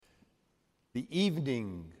The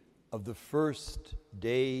evening of the first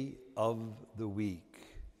day of the week,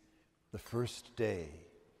 the first day.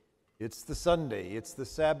 It's the Sunday. It's the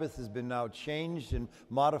Sabbath has been now changed and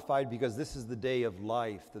modified because this is the day of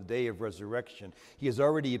life, the day of resurrection. He has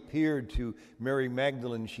already appeared to Mary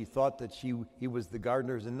Magdalene. She thought that he was the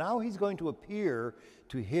gardener's, and now he's going to appear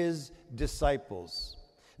to his disciples.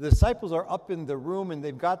 The disciples are up in the room, and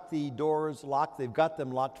they've got the doors locked. They've got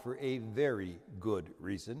them locked for a very good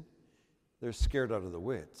reason. They're scared out of the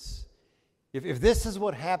wits. If this is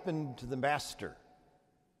what happened to the Master,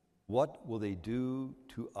 what will they do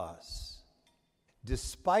to us?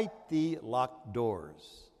 Despite the locked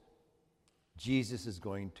doors, Jesus is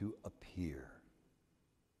going to appear.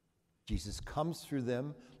 Jesus comes through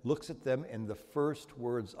them, looks at them, and the first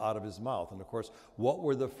words out of his mouth. And of course, what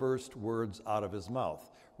were the first words out of his mouth?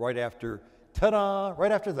 Right after, ta-da,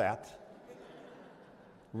 right after that.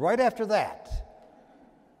 Right after that.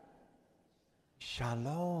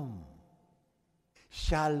 Shalom.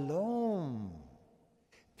 Shalom.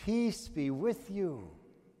 Peace be with you.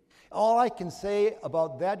 All I can say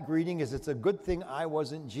about that greeting is it's a good thing I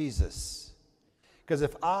wasn't Jesus. Because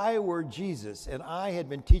if I were Jesus and I had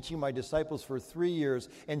been teaching my disciples for 3 years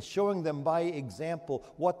and showing them by example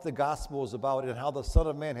what the gospel was about and how the Son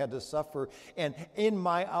of Man had to suffer, and in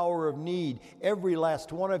my hour of need, every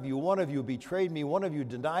last one of you betrayed me, one of you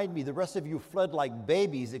denied me, the rest of you fled like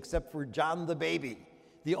babies except for John the baby,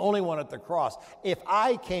 the only one at the cross. If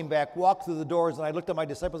I came back, walked through the doors, and I looked at my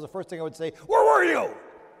disciples, the first thing I would say, where were you?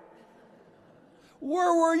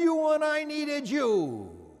 Where were you when I needed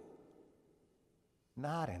you?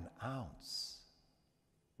 Not an ounce.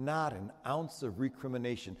 Not an ounce of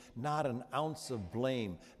recrimination. Not an ounce of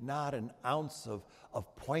blame. Not an ounce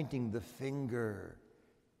of pointing the finger.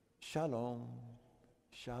 Shalom.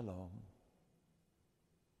 Shalom.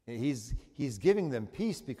 He's giving them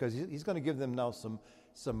peace because he's going to give them now some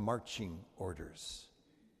marching orders.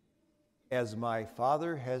 As my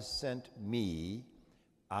Father has sent me,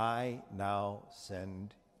 I now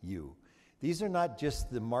send you. These are not just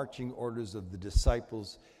the marching orders of the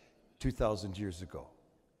disciples 2,000 years ago.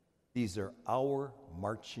 These are our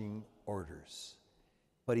marching orders.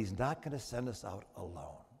 But he's not going to send us out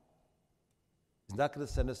alone. He's not going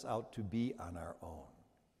to send us out to be on our own.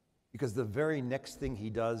 Because the very next thing he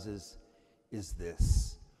does is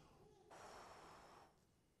this.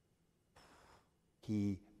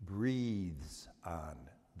 He breathes on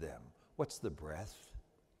them. What's the breath?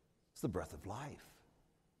 It's the breath of life.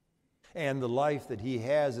 And the life that he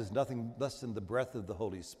has is nothing less than the breath of the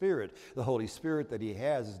Holy Spirit. The Holy Spirit that he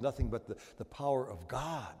has is nothing but the power of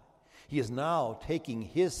God. He is now taking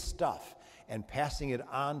his stuff and passing it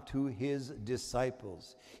on to his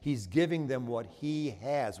disciples. He's giving them what he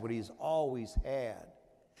has, what he's always had.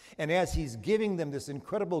 And as he's giving them this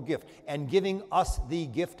incredible gift and giving us the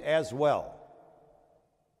gift as well,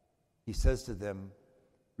 he says to them,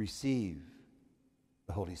 receive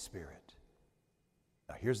the Holy Spirit.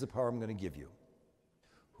 Now here's the power I'm going to give you.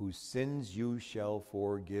 Whose sins you shall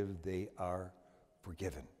forgive, they are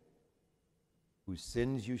forgiven. Whose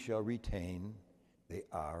sins you shall retain, they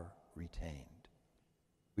are retained.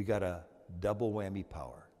 We got a double whammy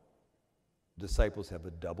power. Disciples have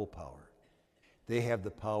a double power. They have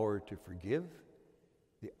the power to forgive.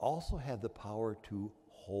 They also have the power to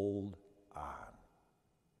hold on.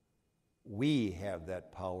 We have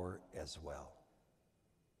that power as well.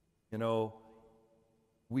 You know,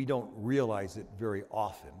 we don't realize it very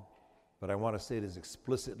often, but I want to say it as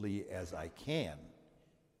explicitly as I can.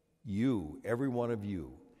 You, every one of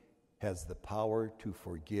you, has the power to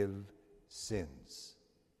forgive sins,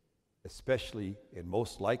 especially and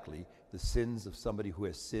most likely the sins of somebody who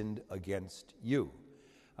has sinned against you.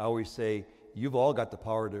 I always say, you've all got the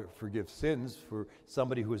power to forgive sins for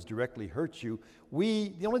somebody who has directly hurt you.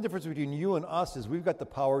 The only difference between you and us is we've got the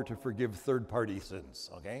power to forgive third-party sins,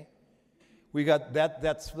 okay? We got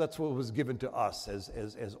that's what was given to us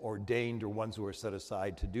as ordained or ones who are set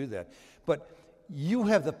aside to do that. But you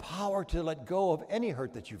have the power to let go of any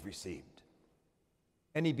hurt that you've received.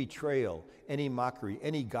 Any betrayal, any mockery,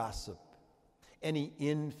 any gossip, any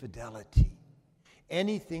infidelity,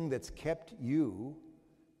 anything that's kept you,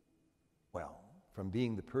 from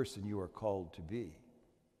being the person you are called to be.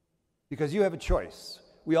 Because you have a choice.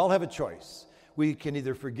 We all have a choice. We can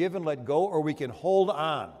either forgive and let go, or we can hold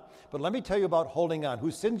on. But let me tell you about holding on.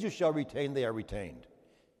 Whose sins you shall retain, they are retained.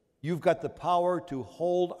 You've got the power to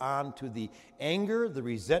hold on to the anger, the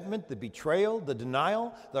resentment, the betrayal, the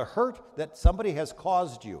denial, the hurt that somebody has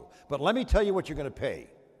caused you. But let me tell you what you're going to pay.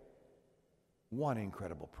 One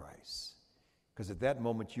incredible price. Because at that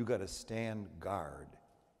moment, you got to stand guard.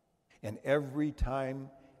 And every time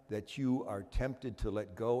that you are tempted to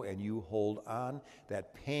let go and you hold on.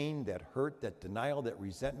 That pain, that hurt, that denial, that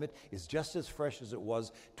resentment is just as fresh as it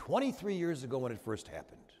was 23 years ago when it first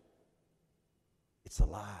happened. It's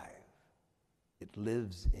alive. It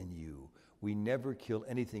lives in you. We never kill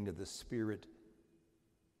anything of the spirit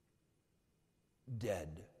dead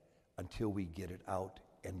until we get it out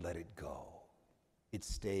and let it go. It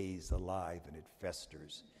stays alive and it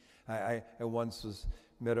festers. I once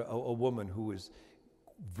met a woman who was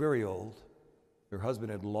very old. Her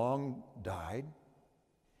husband had long died,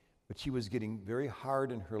 but she was getting very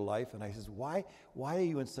hard in her life. And I says, why are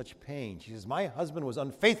you in such pain? She says, my husband was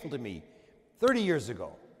unfaithful to me 30 years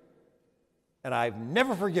ago, and I've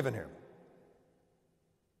never forgiven him.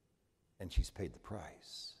 And she's paid the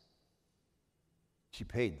price. She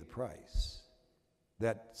paid the price.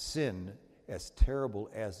 That sin, as terrible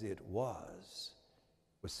as it was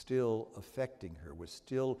still affecting her, was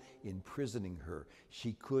still imprisoning her.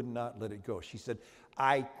 She could not let it go. She said,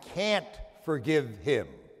 I can't forgive him.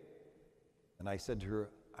 And I said to her,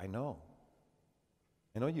 I know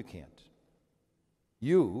you can't.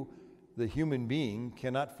 You, the human being,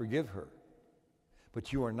 cannot forgive her.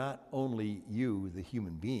 But you are not only you, the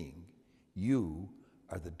human being, you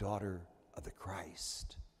are the daughter of the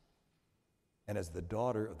Christ. And as the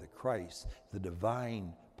daughter of the Christ, the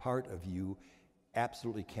divine part of you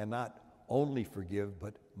absolutely cannot only forgive,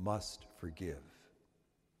 but must forgive.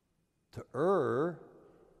 To err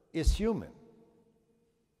is human.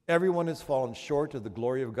 Everyone has fallen short of the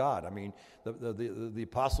glory of God. I mean, the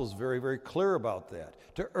apostle's very, very clear about that.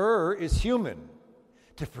 To err is human.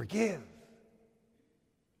 To forgive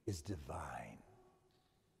is divine.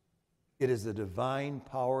 It is a divine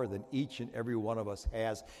power that each and every one of us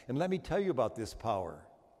has. And let me tell you about this power.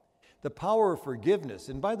 The power of forgiveness.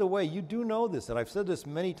 And by the way, you do know this, and I've said this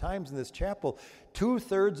many times in this chapel.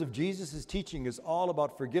 2/3 of Jesus' teaching is all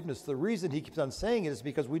about forgiveness. The reason he keeps on saying it is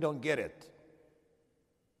because we don't get it.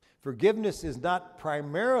 Forgiveness is not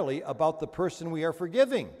primarily about the person we are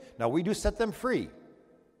forgiving. Now, we do set them free.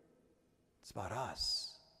 It's about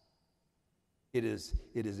us. It is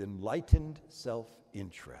enlightened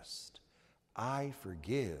self-interest. I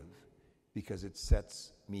forgive because it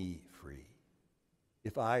sets me free.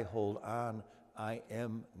 If I hold on, I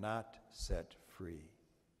am not set free.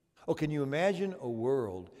 Oh, can you imagine a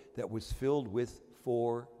world that was filled with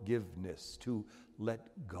forgiveness, to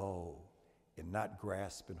let go and not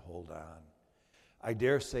grasp and hold on? I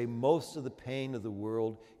dare say most of the pain of the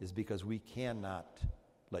world is because we cannot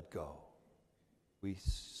let go. We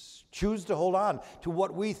choose to hold on to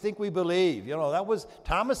what we think we believe. You know, that was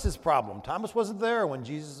Thomas's problem. Thomas wasn't there when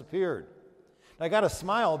Jesus appeared. I got to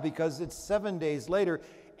smile because it's 7 days later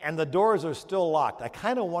and the doors are still locked. I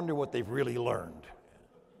kind of wonder what they've really learned,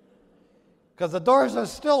 because the doors are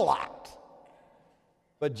still locked.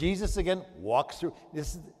 But Jesus again walks through.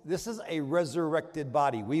 This is a resurrected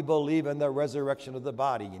body. We believe in the resurrection of the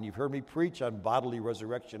body. And you've heard me preach on bodily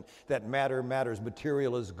resurrection, that matter matters,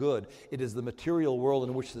 material is good. It is the material world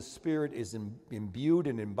in which the spirit is imbued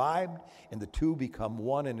and imbibed, and the two become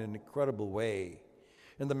one in an incredible way.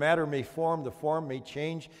 And the matter may form, the form may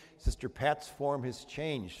change. Sister Pat's form has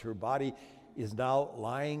changed. Her body is now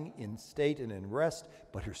lying in state and in rest,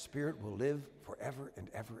 but her spirit will live forever and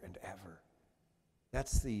ever and ever.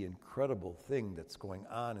 That's the incredible thing that's going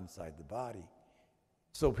on inside the body.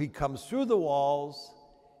 So he comes through the walls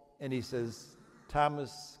and he says,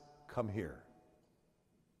 Thomas, come here.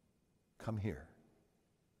 Come here.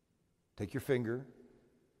 Take your finger,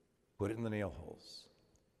 put it in the nail holes.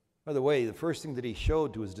 By the way, the first thing that he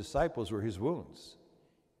showed to his disciples were his wounds.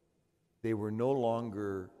 They were no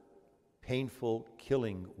longer painful,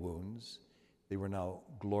 killing wounds. They were now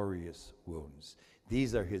glorious wounds.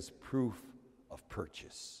 These are his proof of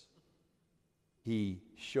purchase. He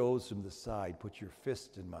shows from the side, put your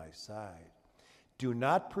fist in my side. Do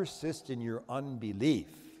not persist in your unbelief,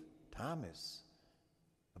 Thomas,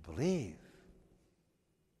 but believe.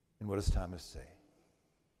 And what does Thomas say?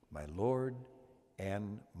 My Lord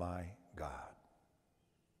and my God.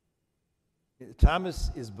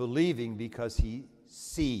 Thomas is believing because he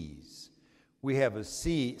sees. We have a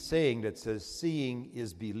saying that says seeing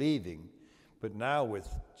is believing, but now with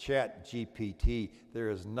ChatGPT,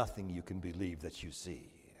 there is nothing you can believe that you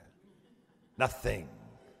see. Nothing.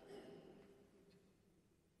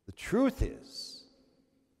 The truth is,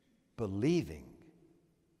 believing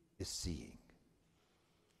is seeing.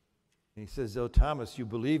 And he says, oh, Thomas, you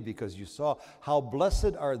believe because you saw. How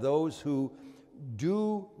blessed are those who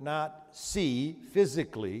do not see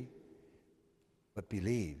physically, but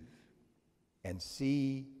believe and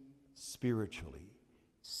see spiritually,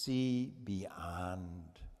 see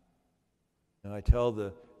beyond. Now, I tell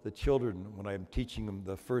the the children when I'm teaching them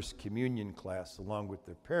the first communion class along with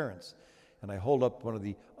their parents, and I hold up one of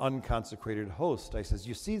the unconsecrated hosts. I says,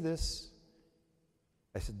 you see this?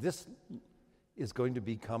 I said, this is going to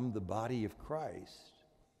become the body of Christ.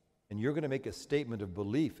 And you're going to make a statement of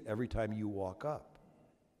belief every time you walk up.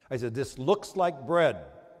 I said, this looks like bread.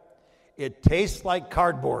 It tastes like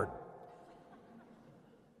cardboard.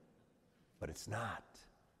 But it's not.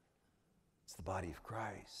 It's the body of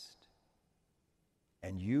Christ.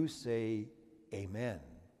 And you say amen.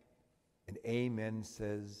 And amen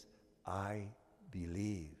says, I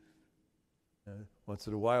believe. Once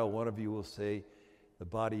in a while, one of you will say,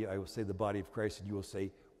 I will say the body of Christ, and you will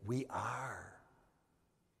say, we are.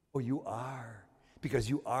 Oh, you are. Because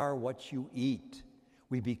you are what you eat.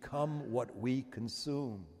 We become what we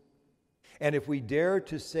consume. And if we dare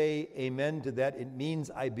to say amen to that, it means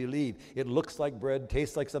I believe. It looks like bread,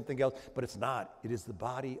 tastes like something else, but it's not. It is the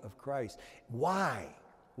body of Christ. Why?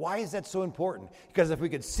 Why is that so important? Because if we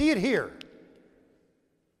could see it here,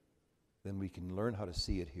 then we can learn how to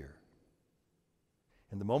see it here.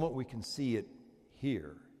 And the moment we can see it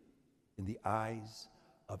here, in the eyes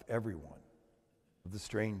of everyone, of the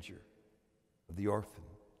stranger, of the orphan,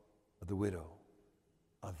 of the widow,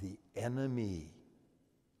 of the enemy,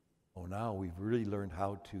 oh, now we've really learned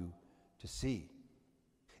how to see.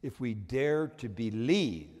 If we dare to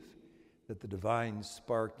believe that the divine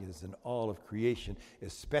spark is in all of creation,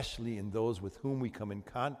 especially in those with whom we come in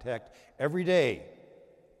contact every day,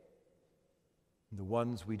 the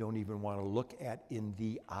ones we don't even want to look at in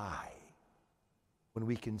the eye, when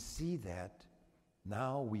we can see that,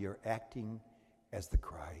 now we are acting as the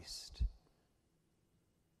Christ.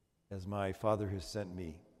 As my Father has sent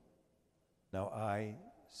me, now I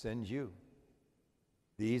send you.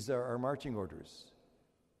 These are our marching orders.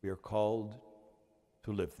 We are called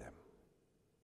to live them.